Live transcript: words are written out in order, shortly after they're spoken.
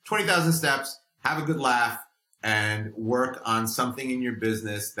20,000 steps, have a good laugh, and work on something in your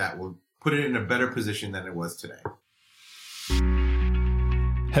business that will put it in a better position than it was today.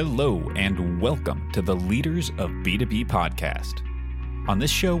 Hello, and welcome to the Leaders of B2B podcast. On this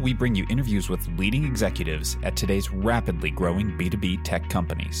show, we bring you interviews with leading executives at today's rapidly growing B2B tech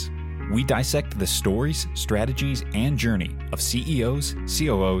companies. We dissect the stories, strategies, and journey of CEOs,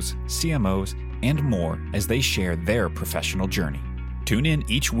 COOs, CMOs, and more as they share their professional journey. Tune in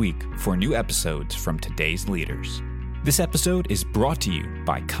each week for new episodes from today's leaders. This episode is brought to you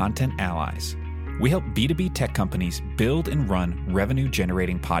by Content Allies. We help B2B tech companies build and run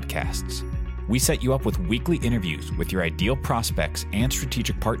revenue-generating podcasts. We set you up with weekly interviews with your ideal prospects and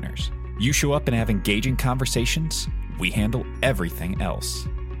strategic partners. You show up and have engaging conversations. We handle everything else.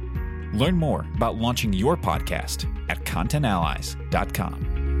 Learn more about launching your podcast at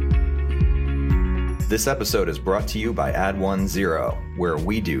contentallies.com. This episode is brought to you by Ad10, where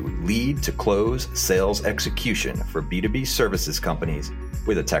we do lead to close sales execution for B2B services companies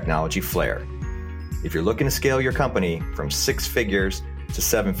with a technology flair. If you're looking to scale your company from 6 figures to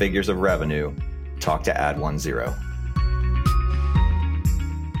 7 figures of revenue, talk to Ad10.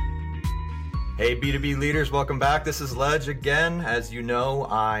 Hey, B2B leaders, welcome back. This is Ledge again. As you know,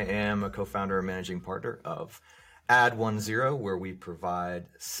 I am a co-founder and managing partner of Ad10, where we provide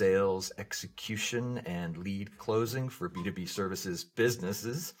sales execution and lead closing for B2B services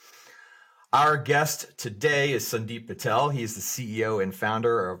businesses. Our guest today is Sandeep Patel. He's the CEO and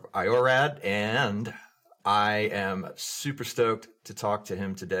founder of IORAD, and I am super stoked to talk to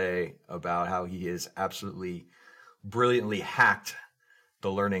him today about how he has absolutely brilliantly hacked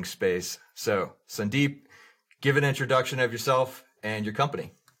the learning space. So, Sandeep, give an introduction of yourself and your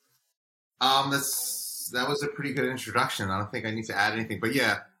company. That was a pretty good introduction. I don't think I need to add anything. But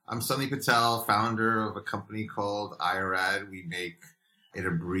yeah, I'm Sandeep Patel, founder of a company called IORAD. We make it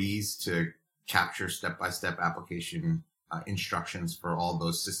a breeze to capture step-by-step application instructions for all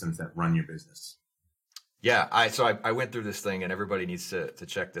those systems that run your business. Yeah, I went through this thing, and everybody needs to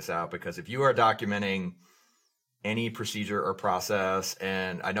check this out, because if you are documenting any procedure or process,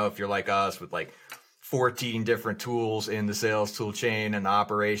 and I know if you're like us with like 14 different tools in the sales tool chain and the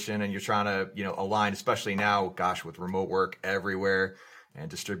operation, and you're trying to, align, especially now, gosh, with remote work everywhere and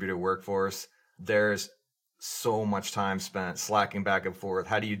distributed workforce, there's so much time spent slacking back and forth.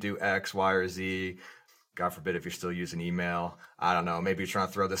 How do you do X, Y, or Z? God forbid if you're still using email. I don't know. Maybe you're trying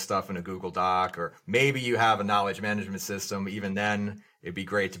to throw this stuff in a Google Doc, or maybe you have a knowledge management system. Even then, it'd be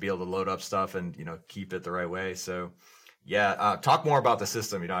great to be able to load up stuff and, keep it the right way. So yeah, talk more about the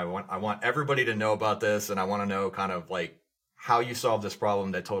system. I want everybody to know about this, and I want to know kind of like how you solve this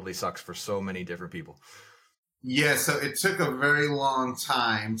problem that totally sucks for so many different people. Yeah, so it took a very long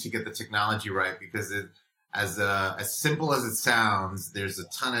time to get the technology right, because as simple as it sounds, there's a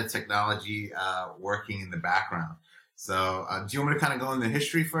ton of technology working in the background. So do you want me to kind of go into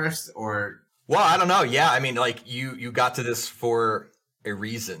history first, or? Well, I don't know. Yeah, I mean, like you got to this for a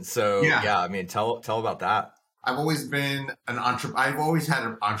reason. So yeah, I mean, tell about that. I've always been I've always had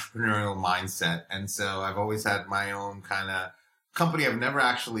an entrepreneurial mindset. And so I've always had my own kind of company. I've never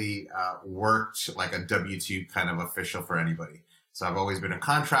actually worked like a W-2 kind of official for anybody. So I've always been a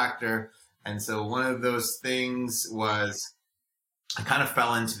contractor. And so one of those things was I kind of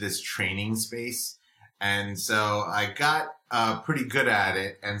fell into this training space. And so I got pretty good at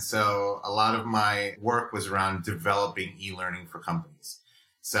it. And so a lot of my work was around developing e-learning for companies.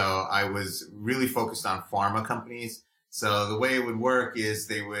 So I was really focused on pharma companies. So the way it would work is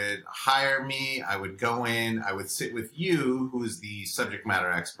they would hire me. I would go in. I would sit with you, who's the subject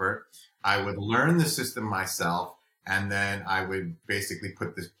matter expert. I would learn the system myself. And then I would basically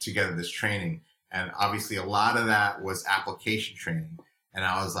put together this training. And obviously a lot of that was application training. And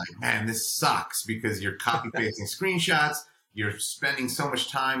I was like, man, this sucks, because you're copy pasting screenshots. You're spending so much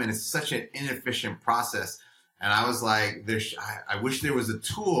time, and it's such an inefficient process. And I was like, I wish there was a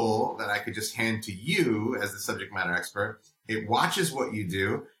tool that I could just hand to you as the subject matter expert. It watches what you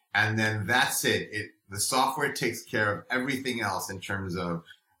do, and then that's it. The software takes care of everything else in terms of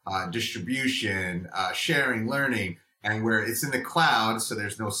distribution, sharing, learning, and where it's in the cloud, so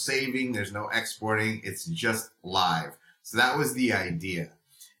there's no saving, there's no exporting, it's just live. So that was the idea.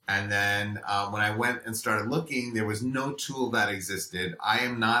 And then when I went and started looking, there was no tool that existed. I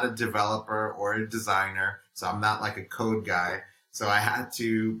am not a developer or a designer, so I'm not like a code guy. So I had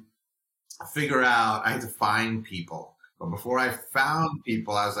to I had to find people. But before I found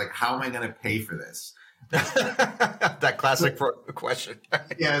people, I was like, how am I going to pay for this? That classic question.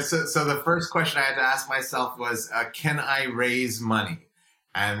 Yeah. So the first question I had to ask myself was, can I raise money?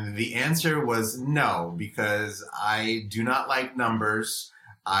 And the answer was no, because I do not like numbers.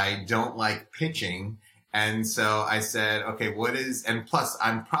 I don't like pitching. And so I said, okay, and plus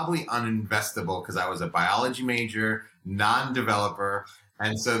I'm probably uninvestable because I was a biology major, non-developer.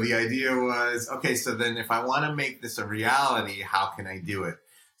 And so the idea was, okay, so then if I want to make this a reality, how can I do it?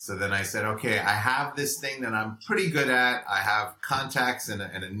 So then I said, okay, I have this thing that I'm pretty good at. I have contacts and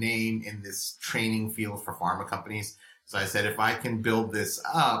a name in this training field for pharma companies. So I said, if I can build this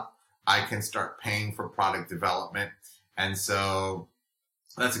up, I can start paying for product development. And so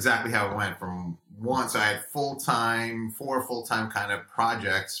that's exactly how it went from one. So I had four full-time kind of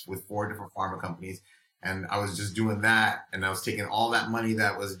projects with 4 different pharma companies. And I was just doing that. And I was taking all that money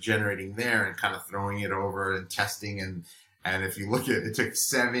that was generating there and kind of throwing it over and testing. And if you look at it, it took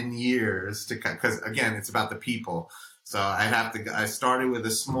 7 years to cut, because again, it's about the people. So I started with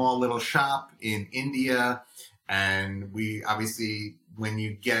a small little shop in India. And we obviously, when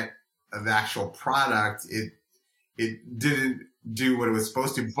you get the actual product, it didn't do what it was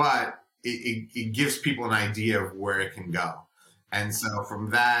supposed to, but it gives people an idea of where it can go. And so from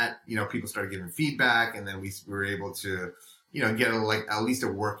that, people started giving feedback, and then we were able to, get at least a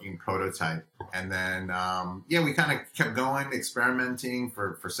working prototype. And then, we kind of kept going, experimenting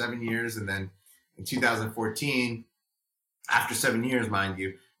for 7 years. And then in 2014, after 7 years, mind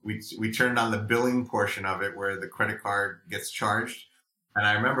you, we turned on the billing portion of it where the credit card gets charged. And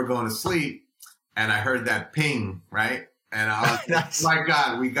I remember going to sleep and I heard that ping, right? And I was Nice. Oh my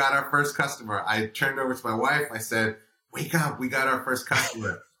God, we got our first customer. I turned over to my wife. I said, wake up, we got our first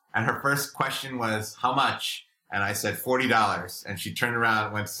customer. And her first question was, how much? And I said, $40. And she turned around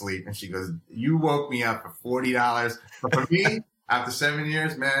and went to sleep. And she goes, you woke me up for $40. But for me, after 7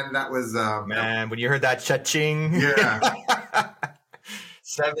 years, man, that was... Man, when you heard that cha-ching. Yeah.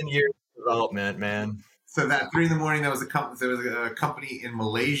 7 years of development, man. So that 3 a.m, there was a company in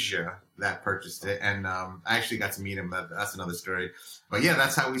Malaysia that purchased it, and I actually got to meet him. That's another story. But yeah,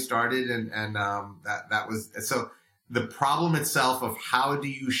 that's how we started, and that was so. The problem itself of how do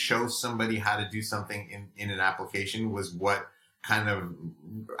you show somebody how to do something in an application was what kind of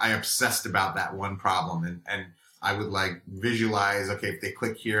I obsessed about that one problem, and I would like visualize. Okay, if they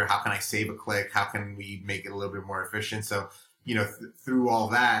click here, how can I save a click? How can we make it a little bit more efficient? So through all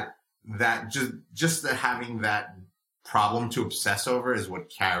that just having that problem to obsess over is what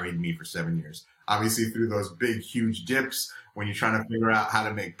carried me for 7 years. Obviously through those big, huge dips when you're trying to figure out how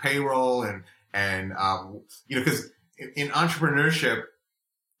to make payroll and because in entrepreneurship,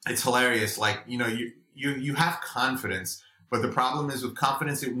 it's hilarious. Like, you have confidence, but the problem is with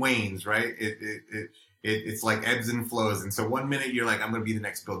confidence, it wanes, right? It's like ebbs and flows. And so one minute you're like, I'm going to be the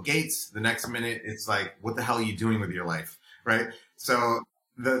next Bill Gates. The next minute it's like, what the hell are you doing with your life? Right. So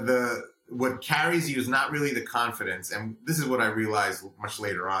what carries you is not really the confidence. And this is what I realized much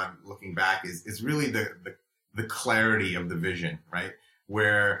later on looking back is really the clarity of the vision, right?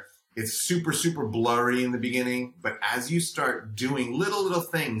 Where it's super, super blurry in the beginning, but as you start doing little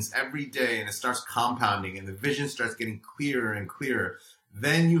things every day and it starts compounding and the vision starts getting clearer and clearer,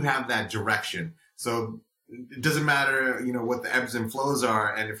 then you have that direction. So it doesn't matter, what the ebbs and flows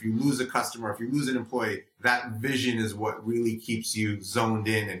are. And if you lose a customer, if you lose an employee, that vision is what really keeps you zoned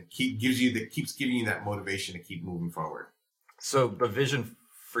in and keeps giving you that motivation to keep moving forward. So the vision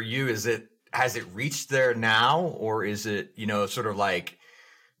for you, has it reached there now, or is it, sort of like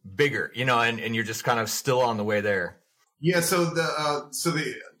bigger, and you're just kind of still on the way there? Yeah. So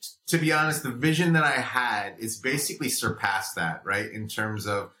to be honest, the vision that I had is basically surpassed that, right? In terms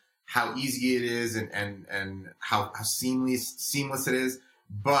of how easy it is and how seamless it is.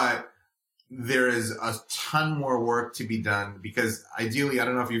 But there is a ton more work to be done because ideally, I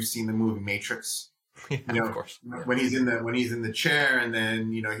don't know if you've seen the movie Matrix. Yeah, of course. When he's in the chair and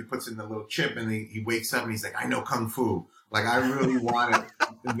then, he puts in the little chip and he wakes up and he's like, I know Kung Fu. Like, I really want it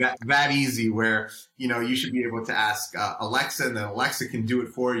that easy where, you should be able to ask Alexa and then Alexa can do it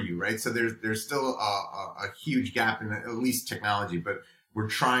for you. Right. So there's still a huge gap in at least technology, but we're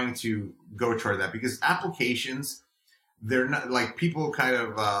trying to go toward that because applications, they're not like people kind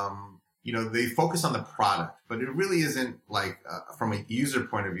of, they focus on the product, but it really isn't like from a user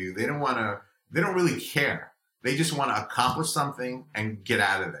point of view, they don't really care. They just want to accomplish something and get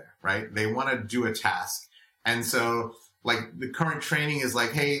out of there, right? They want to do a task. And so like the current training is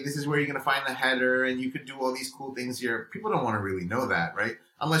like, hey, this is where you're going to find the header and you could do all these cool things here. People don't want to really know that, right?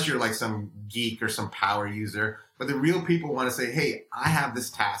 Unless you're like some geek or some power user. But the real people want to say, hey, I have this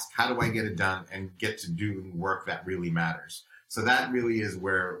task. How do I get it done and get to do work that really matters? So that really is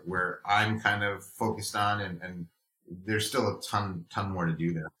where I'm kind of focused on. And there's still a ton more to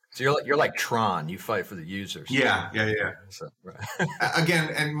do there. So you're like Tron. You fight for the users. Yeah. So, right. Again,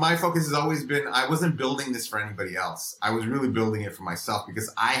 and my focus has always been, I wasn't building this for anybody else. I was really building it for myself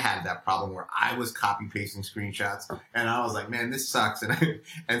because I had that problem where I was copy pasting screenshots and I was like, man, this sucks.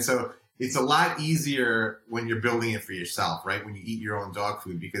 And so it's a lot easier when you're building it for yourself, right? When you eat your own dog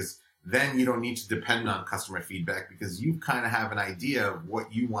food, because then you don't need to depend on customer feedback because you kind of have an idea of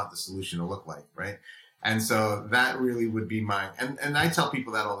what you want the solution to look like, right? And so that really would be and I tell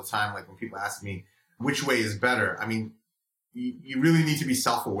people that all the time. Like when people ask me which way is better, I mean, you really need to be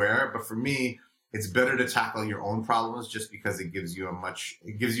self-aware. But for me, it's better to tackle your own problems just because it gives you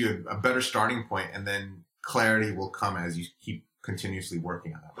a better starting point, and then clarity will come as you keep continuously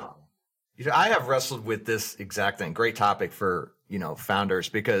working on that problem. I have wrestled with this exact thing. Great topic for, founders,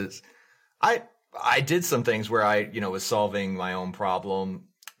 because I did some things where I, was solving my own problem.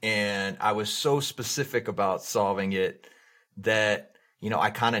 And I was so specific about solving it that,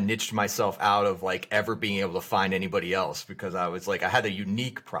 I kind of niched myself out of like ever being able to find anybody else, because I was like, I had a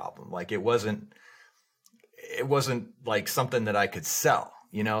unique problem. Like it wasn't like something that I could sell,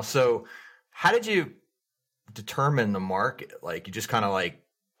 So how did you determine the market? Like you just kind of like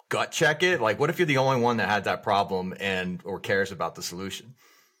gut check it? Like what if you're the only one that had that problem or cares about the solution?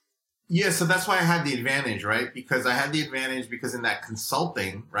 Yeah, so that's why I had the advantage, right? Because I had the advantage because in that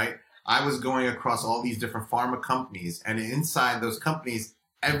consulting, right, I was going across all these different pharma companies, and inside those companies,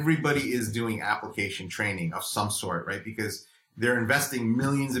 everybody is doing application training of some sort, right? Because they're investing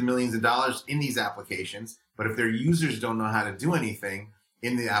millions and millions of dollars in these applications, but if their users don't know how to do anything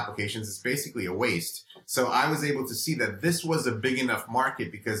in the applications, it's basically a waste. So I was able to see that this was a big enough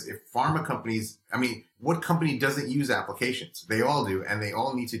market, because if pharma companies, what company doesn't use applications? They all do, and they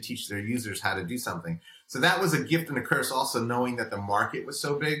all need to teach their users how to do something. So that was a gift and a curse, also knowing that the market was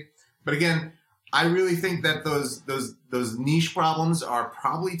so big. But again, I really think that those niche problems are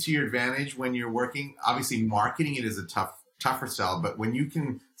probably to your advantage when you're working. Obviously, marketing it is a tougher sell, but when you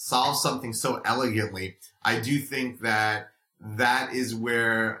can solve something so elegantly, I do think that is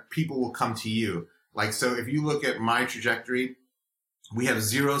where people will come to you. Like, so if you look at my trajectory, we have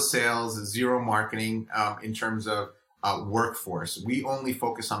 0 sales, 0 marketing in terms of workforce. We only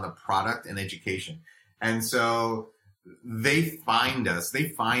focus on the product and education. And so they find us, they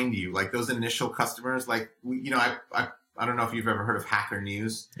find you, like those initial customers. Like, I don't know if you've ever heard of Hacker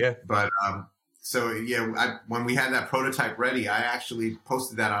News. Yeah. But so yeah, when we had that prototype ready, I actually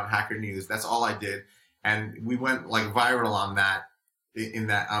posted that on Hacker News. That's all I did. And we went like viral on that,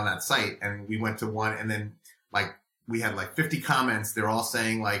 on that site. And we went to one, and then like we had like 50 comments. They're all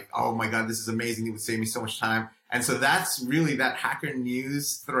saying like, oh my God, this is amazing. It would save me so much time. And so that's really that Hacker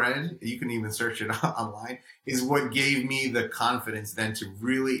News thread. You can even search it online, is what gave me the confidence then to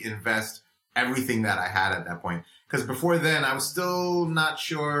really invest everything that I had at that point. Because before then I was still not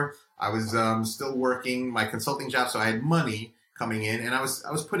sure. I was still working my consulting job. So I had money coming in, and I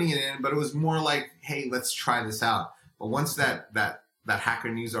was putting it in, but it was more like, hey, let's try this out. But once that Hacker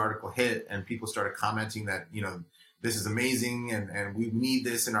News article hit and people started commenting that, this is amazing and we need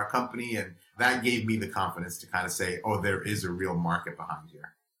this in our company, and that gave me the confidence to kind of say, oh, there is a real market behind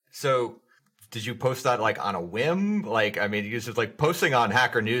here. So did you post that like on a whim? Like, it's just like posting on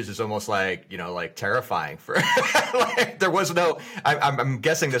Hacker News is almost like, like terrifying for like there was no, I'm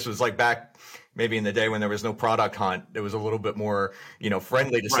guessing this was like back maybe in the day when there was no product hunt. It was a little bit more,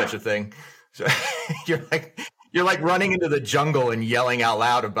 friendly to such a thing. So you're like running into the jungle and yelling out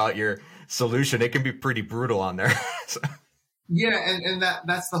loud about your solution. It can be pretty brutal on there. So. Yeah, and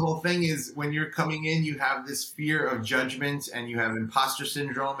that's the whole thing, is when you're coming in, you have this fear of judgment, and you have imposter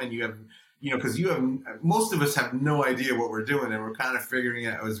syndrome, and you have, because most of us have no idea what we're doing, and we're kind of figuring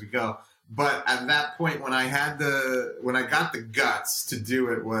it out as we go. But at that point, when I got the guts to do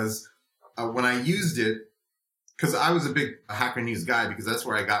it, was when I used it, because I was a big Hacker News guy, because that's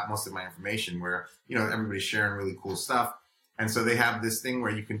where I got most of my information, where, everybody's sharing really cool stuff. And so they have this thing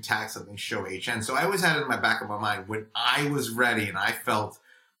where you can tag something, show HN. So I always had it in my back of my mind, when I was ready and I felt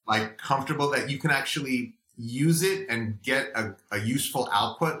like comfortable that you can actually use it and get a useful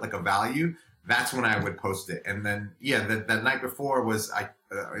output, like a value, that's when I would post it. And then, that night before was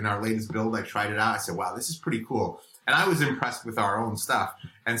in our latest build, I tried it out. I said, wow, this is pretty cool. And I was impressed with our own stuff.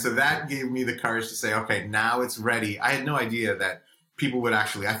 And so that gave me the courage to say, okay, now it's ready. I had no idea that people would I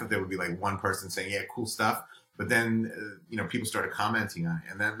thought there would be like one person saying, yeah, cool stuff. But then, people started commenting on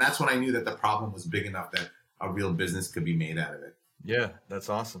it. And then that's when I knew that the problem was big enough that a real business could be made out of it. Yeah, that's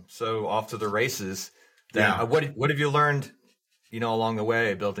awesome. So off to the races. Then, yeah. What have you learned, along the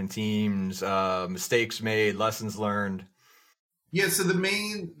way, building teams, mistakes made, lessons learned? Yeah, so the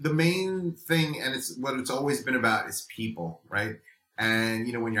main thing, and it's what it's always been about, is people, right?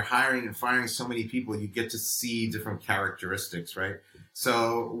 And, when you're hiring and firing so many people, you get to see different characteristics, right?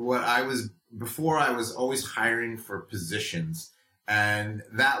 So before I was always hiring for positions, and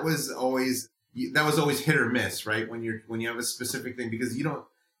that was always hit or miss, right? When you have a specific thing, because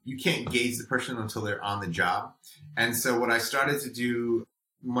you can't gauge the person until they're on the job. And so what I started to do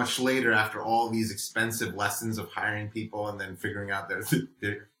much later, after all these expensive lessons of hiring people and then figuring out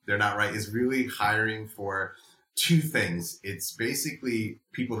they're not right, is really hiring for two things. It's basically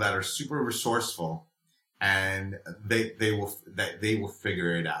people that are super resourceful, and they will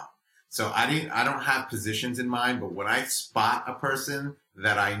figure it out. So I don't have positions in mind, but when I spot a person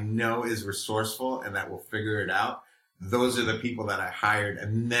that I know is resourceful and that will figure it out, those are the people that I hired,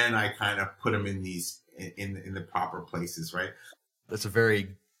 and then I kind of put them in in the proper places, right? That's a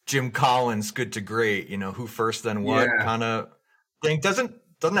very Jim Collins, Good to Great, who first then what kind of thing.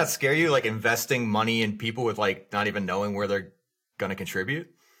 Doesn't that scare you, like investing money in people with like not even knowing where they're going to contribute?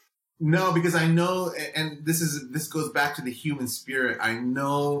 No, because I know, and this goes back to the human spirit. I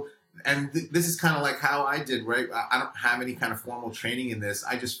know, and this is kind of like how I did, right? I don't have any kind of formal training in this.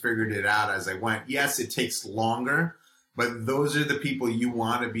 I just figured it out as I went. Yes, it takes longer, but those are the people you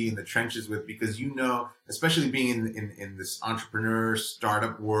want to be in the trenches with, because especially being in this entrepreneur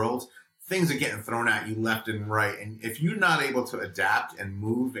startup world, things are getting thrown at you left and right. And if you're not able to adapt and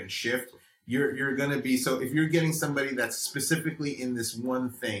move and shift, you're going to be, so if you're getting somebody that's specifically in this one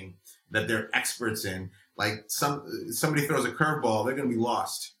thing that they're experts in, like somebody throws a curveball, they're going to be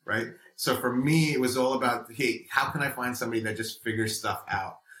lost, right? So for me, it was all about, hey, how can I find somebody that just figures stuff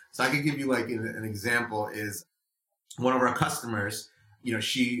out? So I could give you like an example is, one of our customers,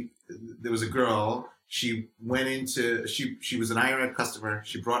 there was a girl, she was an iRad customer.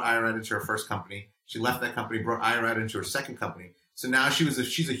 She brought iRad into her first company. She left that company, brought iRad into her second company. So now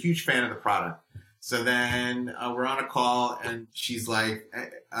she's a huge fan of the product. So then we're on a call, and she's like,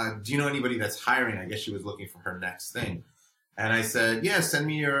 do you know anybody that's hiring? I guess she was looking for her next thing. And I said, yeah, send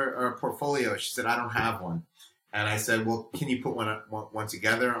me your portfolio. She said, I don't have one. And I said, well, can you put one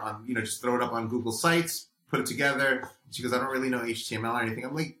together on, just throw it up on Google Sites, put it together. She goes, I don't really know HTML or anything.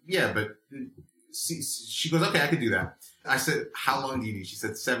 I'm like, yeah, but she goes, okay, I could do that. I said, how long do you need? She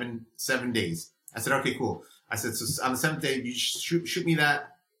said, 7 days. I said, okay, cool. I said, so on the 7th day, you shoot me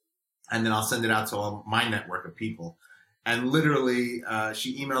that, and then I'll send it out to all my network of people. And literally,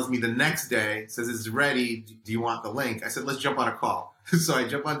 she emails me the next day, says, it's ready. Do you want the link? I said, let's jump on a call. So I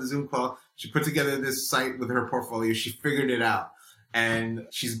jump on the Zoom call. She put together this site with her portfolio. She figured it out. And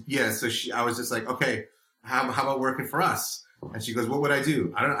I was just like, okay, how about working for us? And she goes, what would I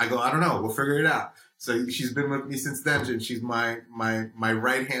do? I don't know. We'll figure it out. So she's been with me since then, and she's my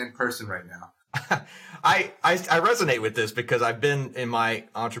right-hand person right now. I resonate with this because I've been in my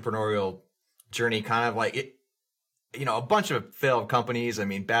entrepreneurial journey kind of like it, a bunch of failed companies. I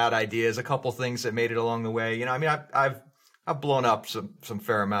mean, bad ideas, a couple things that made it along the way. I've blown up some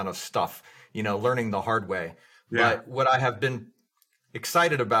fair amount of stuff, learning the hard way. Yeah. But what I have been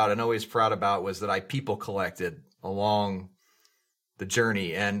excited about and always proud about was that I people collected along the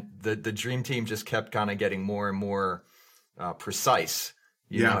journey, and the dream team just kept kind of getting more and more precise,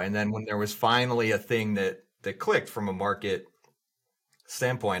 you know. And then when there was finally a thing that clicked from a market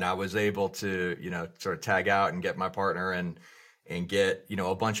standpoint, I was able to, sort of tag out and get my partner and get,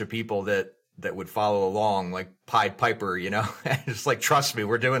 a bunch of people that would follow along like Pied Piper, and just like, trust me,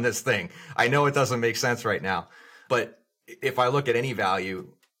 we're doing this thing. I know it doesn't make sense right now, but if I look at any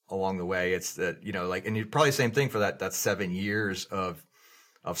value along the way, it's that, and you probably same thing for that 7 years of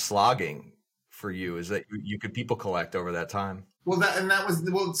slogging for you, is that you could people collect over that time. Well,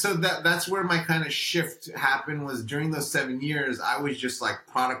 that's where my kind of shift happened, was during those 7 years, I was just like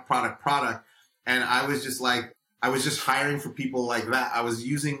product. And I was just hiring for people like that. I was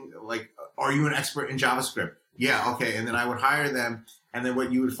using like, are you an expert in JavaScript? Yeah. Okay. And then I would hire them. And then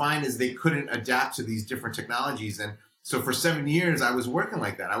what you would find is they couldn't adapt to these different technologies. And so for 7 years, I was working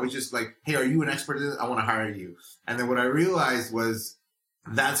like that. I was just like, hey, are you an expert in this? I want to hire you. And then what I realized was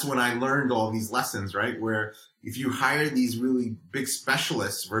that's when I learned all these lessons, right? Where if you hire these really big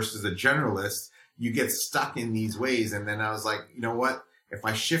specialists versus a generalist, you get stuck in these ways. And then I was like, you know what? If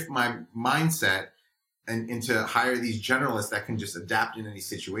I shift my mindset and into hire these generalists that can just adapt in any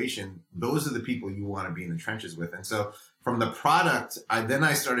situation, those are the people you want to be in the trenches with. And so from the product,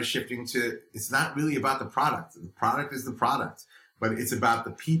 I started shifting to, it's not really about the product. The product is the product, but it's about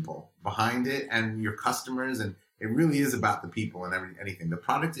the people behind it and your customers. And it really is about the people and anything. The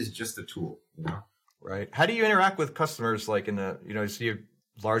product is just a tool, Right. How do you interact with customers? Like so you're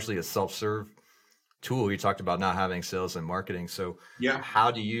largely a self-serve tool. You talked about not having sales and marketing. So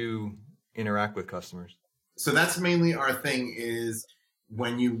how do you interact with customers? So that's mainly our thing is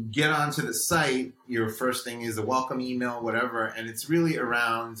when you get onto the site, your first thing is a welcome email, whatever. And it's really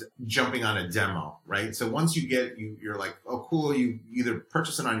around jumping on a demo, right? So once you get, you're like, oh, cool. You either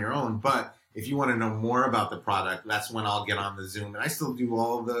purchase it on your own, but if you want to know more about the product, that's when I'll get on the Zoom. And I still do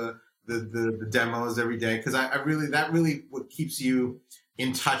all of the demos every day. Cause that really what keeps you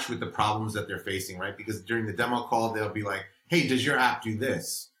in touch with the problems that they're facing, right? Because during the demo call, they'll be like, hey, does your app do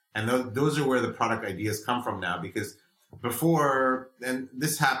this? And those are where the product ideas come from now, because before, and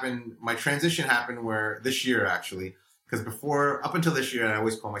this happened, my transition happened where this year actually, because before, up until this year, I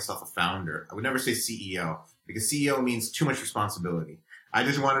always call myself a founder. I would never say CEO because CEO means too much responsibility. I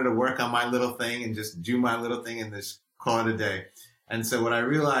just wanted to work on my little thing and just do my little thing and just call it a day. And so what I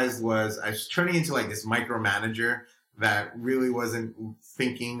realized was I was turning into like this micromanager that really wasn't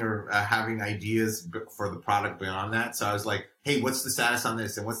thinking or having ideas for the product beyond that. So I was like, hey, what's the status on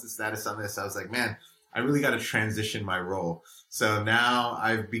this? And what's the status on this? I was like, man, I really got to transition my role. So now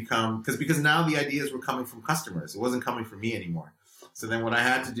I've become, because now the ideas were coming from customers. It wasn't coming from me anymore. So then what I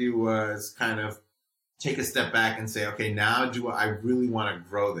had to do was kind of take a step back and say, okay, now do I really want to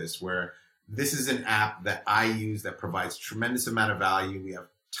grow this, where this is an app that I use that provides tremendous amount of value. We have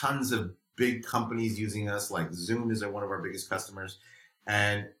tons of big companies using us, like Zoom is one of our biggest customers.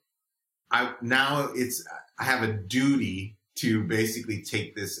 And I have a duty to basically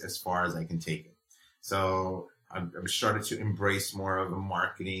take this as far as I can take it. So I've started to embrace more of a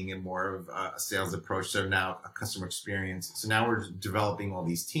marketing and more of a sales approach. So now a customer experience. So now we're developing all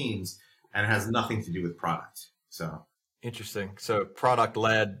these teams, and it has nothing to do with product. So interesting. So product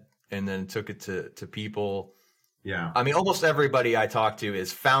led, and then took it to people. Yeah. I mean, almost everybody I talk to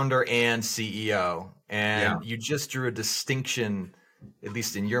is founder and CEO, and you just drew a distinction, at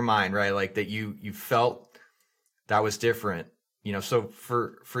least in your mind, right? Like that you felt that was different, you know. So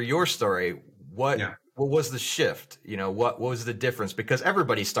for your story, what was the shift? You know, what was the difference? Because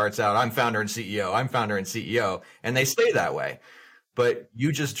everybody starts out, I'm founder and CEO, and they stay that way. But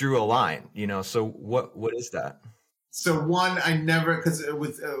you just drew a line, you know. So what is that? So one, I never, because it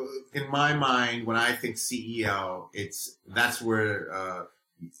was in my mind when I think CEO, that's where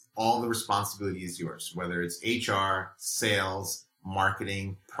all the responsibility is yours. Whether it's HR, sales,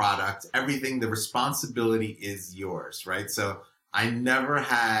 marketing, product, everything. The responsibility is yours, right? So I never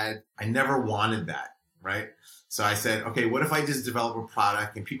wanted that, right? So I said, okay, what if I just develop a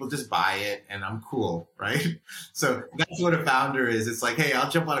product and people just buy it and I'm cool, right? So that's what a founder is. It's like, hey,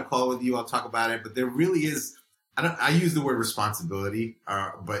 I'll jump on a call with you. I'll talk about it. But there really is, I use the word responsibility,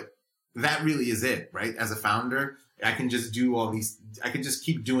 but that really is it, right? As a founder, I can just do I can just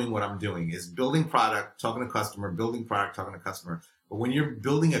keep doing what I'm doing, is building product, talking to customer, building product, talking to customer. But when you're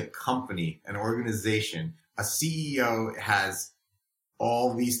building a company, an organization, a CEO has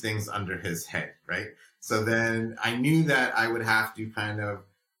all these things under his head, right? So then I knew that I would have to kind of,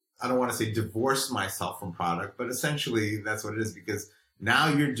 I don't want to say divorce myself from product, but essentially that's what it is, because now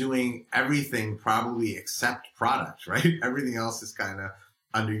you're doing everything probably except product, right? Everything else is kind of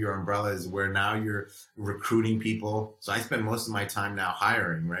under your umbrella, is where now you're recruiting people. So I spend most of my time now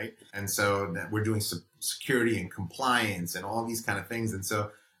hiring, right? And so we're doing security and compliance and all these kind of things. And so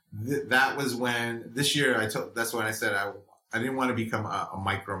that was when this year that's when I said I didn't want to become a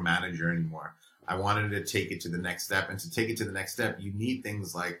micromanager anymore. I wanted to take it to the next step. And to take it to the next step, you need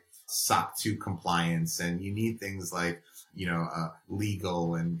things like SOC 2 compliance, and you need things like,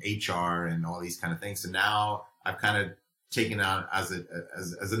 legal and HR and all these kind of things. So now I've kind of taken out as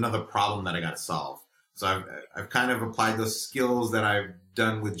another problem that I got to solve. So I've kind of applied those skills that I've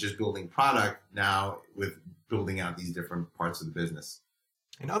done with just building product now with building out these different parts of the business.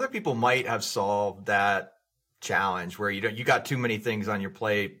 And other people might have solved that challenge where you got too many things on your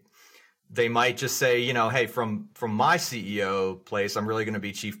plate. They might just say, hey, from my CEO place, I'm really going to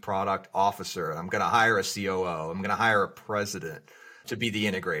be chief product officer. I'm going to hire a COO. I'm going to hire a president to be the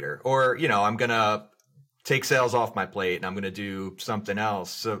integrator. Or, I'm going to take sales off my plate and I'm going to do something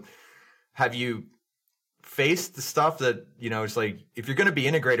else. So have you faced the stuff that, it's like, if you're going to be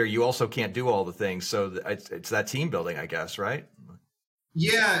integrator, you also can't do all the things. So it's that team building, I guess, right?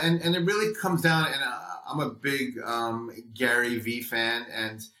 Yeah. And it really comes down, and I'm a big Gary Vee fan,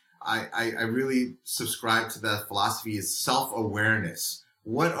 and I really subscribe to that philosophy, is self-awareness.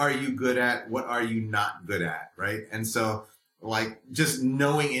 What are you good at? What are you not good at? Right. And so like just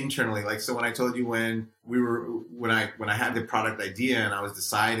knowing internally, like, so when I told you when I had the product idea and I was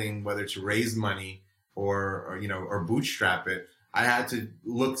deciding whether to raise money or bootstrap it, I had to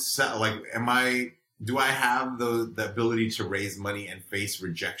look like, do I have the ability to raise money and face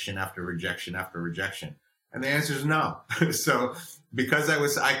rejection after rejection after rejection? And the answer is no. So because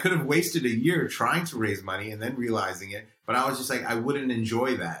I could have wasted a year trying to raise money and then realizing it, but I was just like, I wouldn't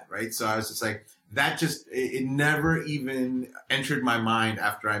enjoy that. Right. So I was just like, it never even entered my mind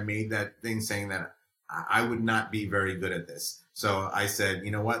after I made that thing saying that I would not be very good at this. So I said,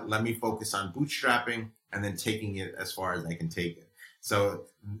 you know what, let me focus on bootstrapping and then taking it as far as I can take it. So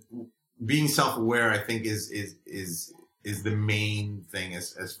being self-aware, I think is the main thing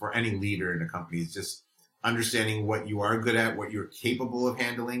as for any leader in a company, is just understanding what you are good at, what you're capable of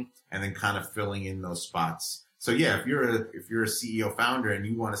handling, and then kind of filling in those spots. So yeah, if you're a CEO founder and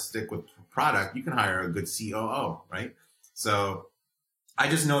you want to stick with product, you can hire a good COO, right? So I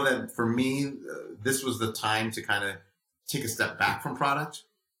just know that for me, this was the time to kind of take a step back from product,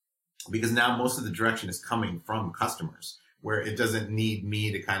 because now most of the direction is coming from customers, where it doesn't need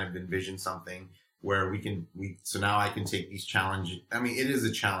me to kind of envision something where so now I can take these challenges. I mean, it is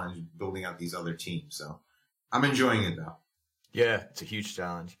a challenge building out these other teams. So I'm enjoying it though. Yeah, it's a huge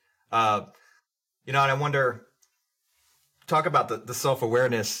challenge. And I wonder, talk about the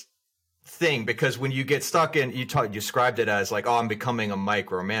self-awareness thing, because when you get stuck in, you described it as like, oh, I'm becoming a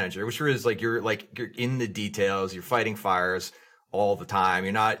micromanager, which is like, you're in the details, you're fighting fires all the time.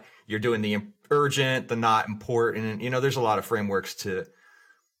 You're doing the urgent, the not important. There's a lot of frameworks to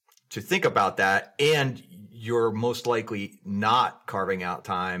think about that. And you're most likely not carving out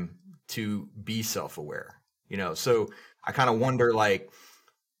time to be self-aware, so I kind of wonder, like,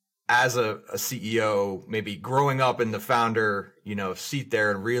 as a CEO, maybe growing up in the founder, seat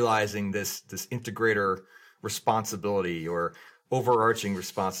there and realizing this integrator responsibility or overarching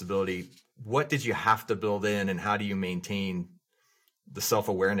responsibility, what did you have to build in, and how do you maintain the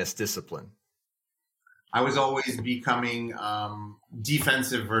self-awareness discipline? I was always becoming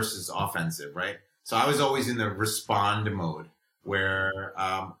defensive versus offensive, right? So I was always in the respond mode, where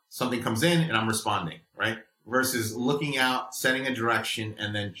something comes in and I'm responding, right? Versus looking out, setting a direction,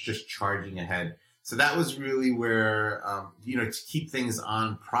 and then just charging ahead. So that was really where, to keep things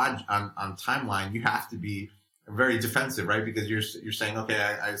on timeline, you have to be very defensive, right? Because you're saying,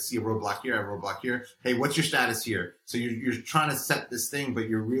 okay, I see a roadblock here, I have a roadblock here. Hey, what's your status here? So you're trying to set this thing, but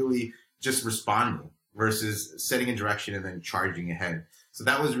you're really just responding versus setting a direction and then charging ahead. So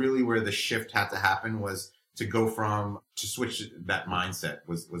that was really where the shift had to happen, was to switch that mindset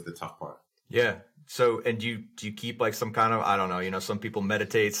was the tough part. Yeah. So, and do you keep like some kind of, I don't know, some people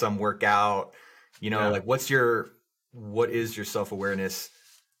meditate, some work out, like what is your self-awareness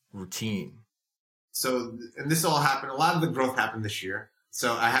routine? So, and this all happened, a lot of the growth happened this year.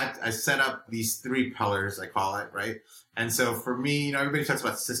 So I set up these 3 pillars, I call it, right? And so for me, everybody talks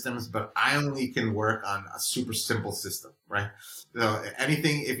about systems, but I only can work on a super simple system, right? So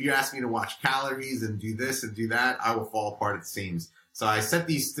anything, if you ask me to watch calories and do this and do that, I will fall apart at the seams. So I set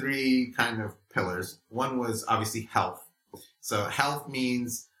these 3 kind of pillars. One was obviously health. So health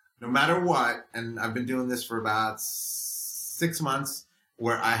means no matter what, and I've been doing this for about 6 months,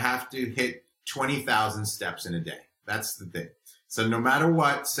 where I have to hit 20,000 steps in a day. That's the thing. So no matter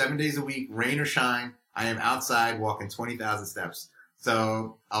what, 7 days a week, rain or shine, I am outside walking 20,000 steps.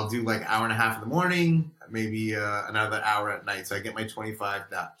 So I'll do like an hour and a half in the morning, maybe another hour at night. So I get my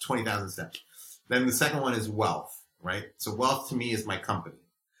 20,000 steps. Then the second one is wealth. Right? So wealth to me is my company.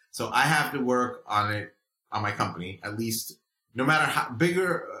 So I have to work on my company, at least, no matter how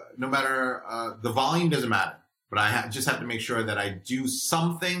bigger, the volume doesn't matter, but I just have to make sure that I do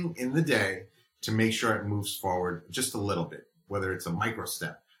something in the day to make sure it moves forward just a little bit, whether it's a micro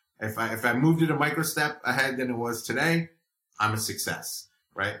step. If I moved it a micro step ahead than it was today, I'm a success,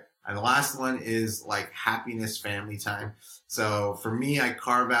 right? And the last one is like happiness, family time. So for me, I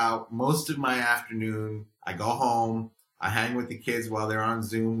carve out most of my afternoon. I go home, I hang with the kids while they're on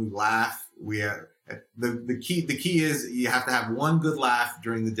Zoom. We laugh. The key is you have to have one good laugh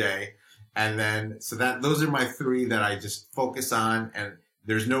during the day. And then, those are my 3 that I just focus on, and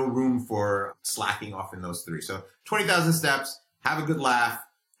there's no room for slacking off in those 3. So 20,000 steps, have a good laugh,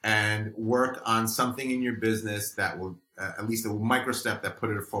 and work on something in your business that will, at least a micro step that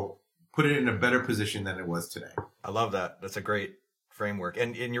put it in a better position than it was today. I love that. That's a great framework.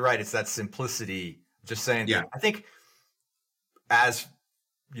 And you're right. It's that simplicity. Just saying, yeah. I think as,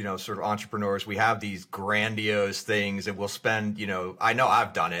 sort of entrepreneurs, we have these grandiose things, and we'll spend, I know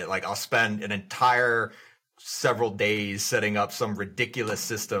I've done it. Like I'll spend an entire several days setting up some ridiculous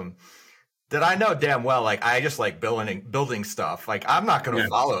system that I know damn well, like I just like building stuff. Like I'm not going to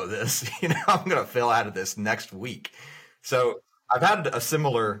follow this, I'm going to fail out of this next week. So I've had a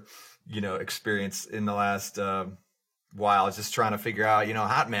similar, experience in the last, while just trying to figure out,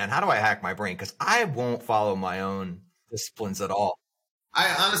 how do I hack my brain? Because I won't follow my own disciplines at all.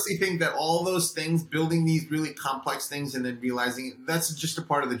 I honestly think that all those things, building these really complex things and then realizing that's just a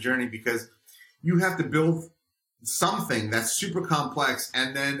part of the journey, because you have to build something that's super complex.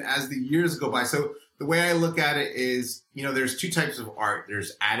 And then as the years go by, so the way I look at it is, there's two types of art.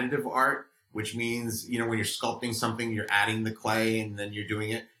 There's additive art, which means, when you're sculpting something, you're adding the clay and then you're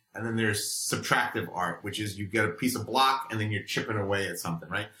doing it. And then there's subtractive art, which is you get a piece of block and then you're chipping away at something,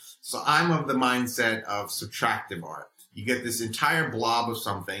 right? So I'm of the mindset of subtractive art. You get this entire blob of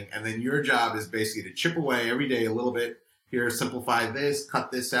something, and then your job is basically to chip away every day a little bit. Here, simplify this, cut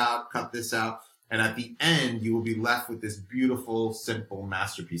this out. And at the end, you will be left with this beautiful, simple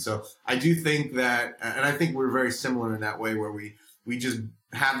masterpiece. So I do think that, and I think we're very similar in that way, where we just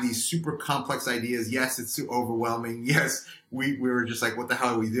have these super complex ideas. Yes, it's too overwhelming. Yes, we were just like, what the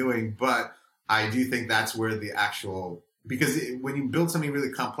hell are we doing? But I do think that's where the actual, because when you build something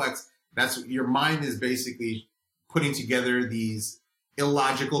really complex, that's your mind is basically putting together these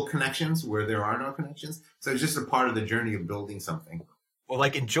illogical connections where there are no connections. So it's just a part of the journey of building something. Well,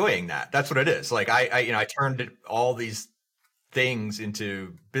 like enjoying that. That's what it is. Like I turned all these things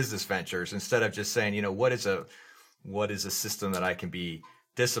into business ventures instead of just saying, what is a system that I can be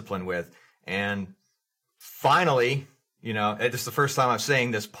disciplined with? And finally, it's the first time I'm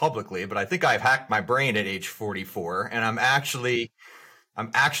saying this publicly, but I think I've hacked my brain at age 44, and I'm actually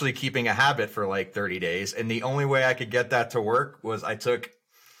keeping a habit for like 30 days. And the only way I could get that to work was I took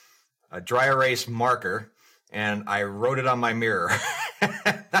a dry erase marker and I wrote it on my mirror.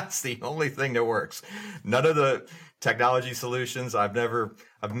 That's the only thing that works. None of the technology solutions. I've never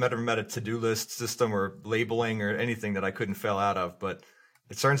met a to-do list system or labeling or anything that I couldn't fail out of. But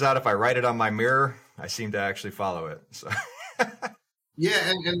it turns out if I write it on my mirror, I seem to actually follow it. So.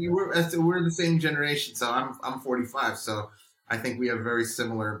 Yeah, and we're the same generation. So I'm 45. So I think we have very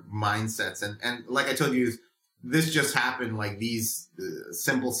similar mindsets. And like I told you, this just happened, like these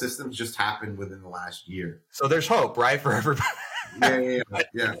simple systems just happened within the last year. So there's hope, right, for everybody?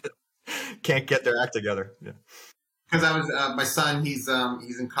 Yeah. Can't get their act together. Yeah. Because I was my son, he's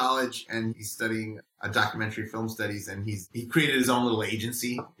in college and he's studying documentary film studies, and he created his own little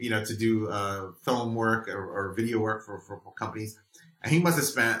agency, to do film work or video work for companies. And he must have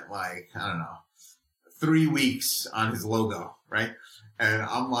spent like, I don't know, 3 weeks on his logo, right? And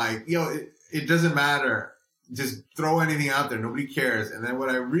I'm like, it doesn't matter. Just throw anything out there. Nobody cares. And then what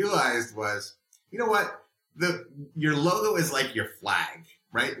I realized was, you know what? Your logo is like your flag,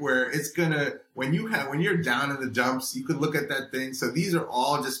 right? Where it's when you're down in the dumps, you could look at that thing. So these are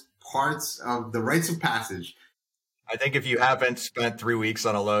all just parts of the rites of passage. I think if you haven't spent 3 weeks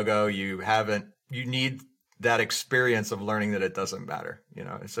on a logo, you need that experience of learning that it doesn't matter,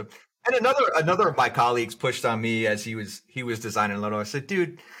 So, and another of my colleagues pushed on me as he was designing a logo. I said,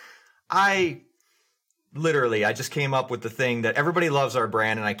 dude, I just came up with the thing that everybody loves our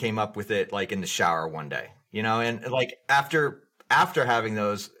brand. And I came up with it like in the shower one day, and like after having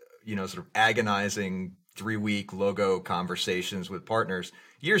those, sort of agonizing 3-week logo conversations with partners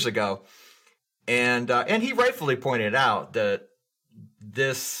years ago. And he rightfully pointed out that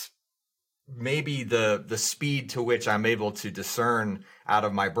this maybe the speed to which I'm able to discern out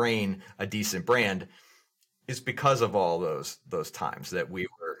of my brain a decent brand is because of all those times that we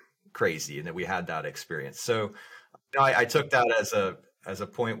were crazy and that we had that experience. So I took that as a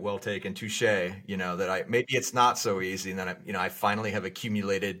point well taken, touche, that maybe it's not so easy. And then I finally have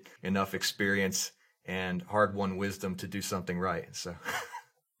accumulated enough experience and hard-won wisdom to do something right. So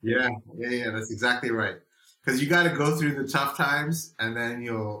yeah, that's exactly right. Because you got to go through the tough times, and then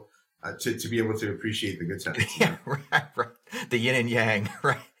you'll to be able to appreciate the good times. Yeah, right. The yin and yang,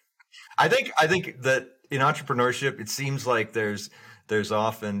 right? I think that in entrepreneurship, it seems like there's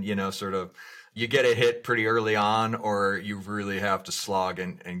often, sort of, you get a hit pretty early on, or you really have to slog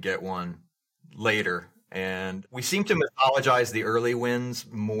and get one later. And we seem to mythologize the early wins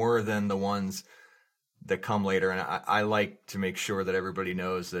more than the ones that come later. And I like to make sure that everybody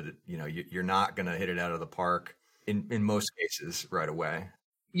knows that, you're not going to hit it out of the park in most cases right away.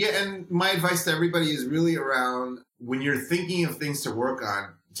 Yeah. And my advice to everybody is really around when you're thinking of things to work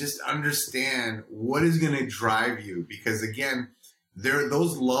on, just understand what is going to drive you. Because again,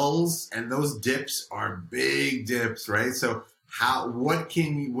 those lulls and those dips are big dips, right? So what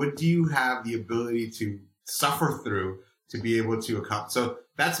do you have the ability to suffer through to be able to accomplish? So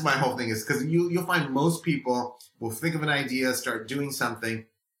that's my whole thing, is because you'll find most people will think of an idea, start doing something,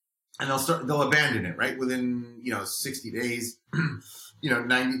 and they'll abandon it, right? Within, 60 days,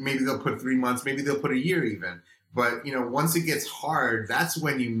 90, maybe they'll put 3 months, maybe they'll put a year even. But, once it gets hard, that's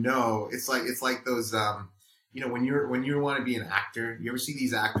when it's like those, when you want to be an actor, you ever see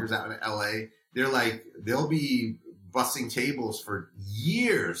these actors out in LA? They'll be bussing tables for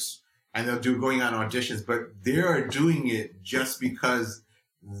years, and they'll do going on auditions, but they are doing it just because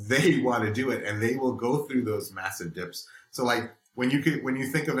they want to do it, and they will go through those massive dips. So like when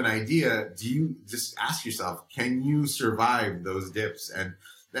you think of an idea, do you just ask yourself, can you survive those dips? And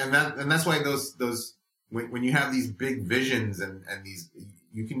that's why those when you have these big visions and these,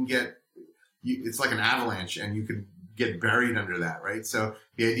 you can get, it's like an avalanche, and you can get buried under that, right? So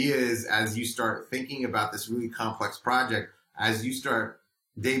the idea is, as you start thinking about this really complex project, as you start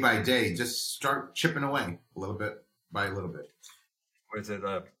day by day, just start chipping away a little bit by a little bit. What is it?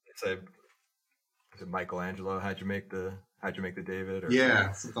 Is it Michelangelo? How'd you make the David? Or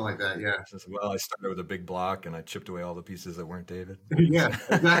yeah, something like that. Yeah. Just, well, I started with a big block and I chipped away all the pieces that weren't David. Yeah,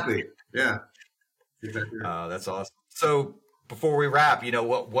 exactly. Yeah. Exactly. That's awesome. So before we wrap,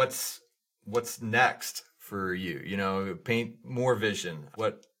 what's next for you? Paint more vision.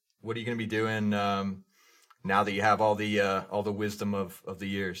 What are you going to be doing now that you have all the wisdom of the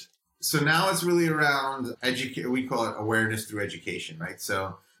years? So now it's really around we call it awareness through education, right?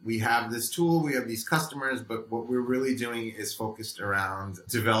 So we have this tool, we have these customers, but what we're really doing is focused around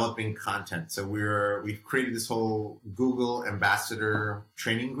developing content. So we've created this whole Google Ambassador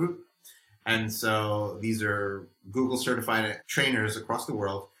training group. And so these are Google certified trainers across the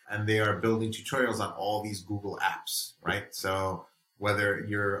world, and they are building tutorials on all these Google apps, right? So whether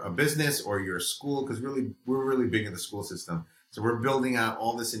you're a business or you're a school, because we're really big in the school system. So we're building out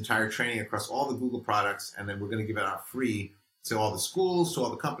all this entire training across all the Google products, and then we're going to give it out free to all the schools, to all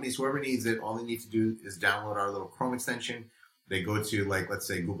the companies, whoever needs it. All they need to do is download our little Chrome extension. They go to, like, let's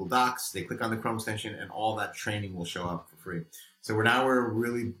say Google Docs, they click on the Chrome extension, and all that training will show up for free. So we're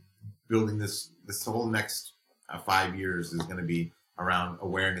really building this whole next 5 years is going to be around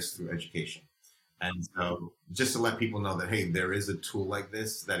awareness through education. And so just to let people know that, hey, there is a tool like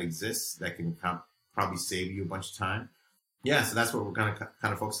this that exists that can probably save you a bunch of time. Yeah, so that's what we're kind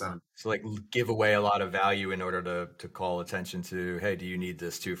of focused on. So like give away a lot of value in order to call attention to, hey, do you need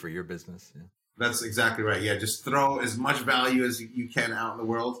this too for your business? Yeah. That's exactly right. Yeah, just throw as much value as you can out in the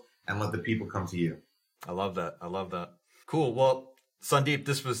world and let the people come to you. I love that. Cool. Well, Sandeep,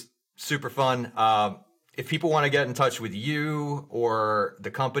 this was super fun. If people want to get in touch with you or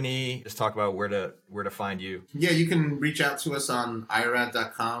the company, just talk about where to find you. Yeah, you can reach out to us on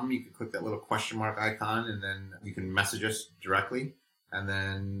irad.com. You can click that little question mark icon, and then you can message us directly. And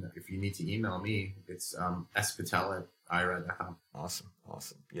then if you need to email me, it's spatel@irad.com. Awesome.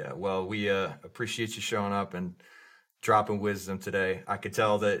 Yeah, well, we appreciate you showing up and dropping wisdom today. I could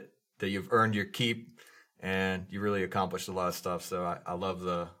tell that you've earned your keep and you really accomplished a lot of stuff. So I love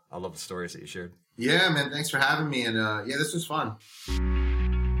the stories that you shared. Yeah, man. Thanks for having me. And this was fun.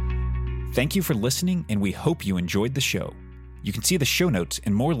 Thank you for listening, and we hope you enjoyed the show. You can see the show notes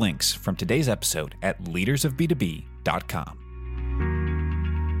and more links from today's episode at leadersofb2b.com.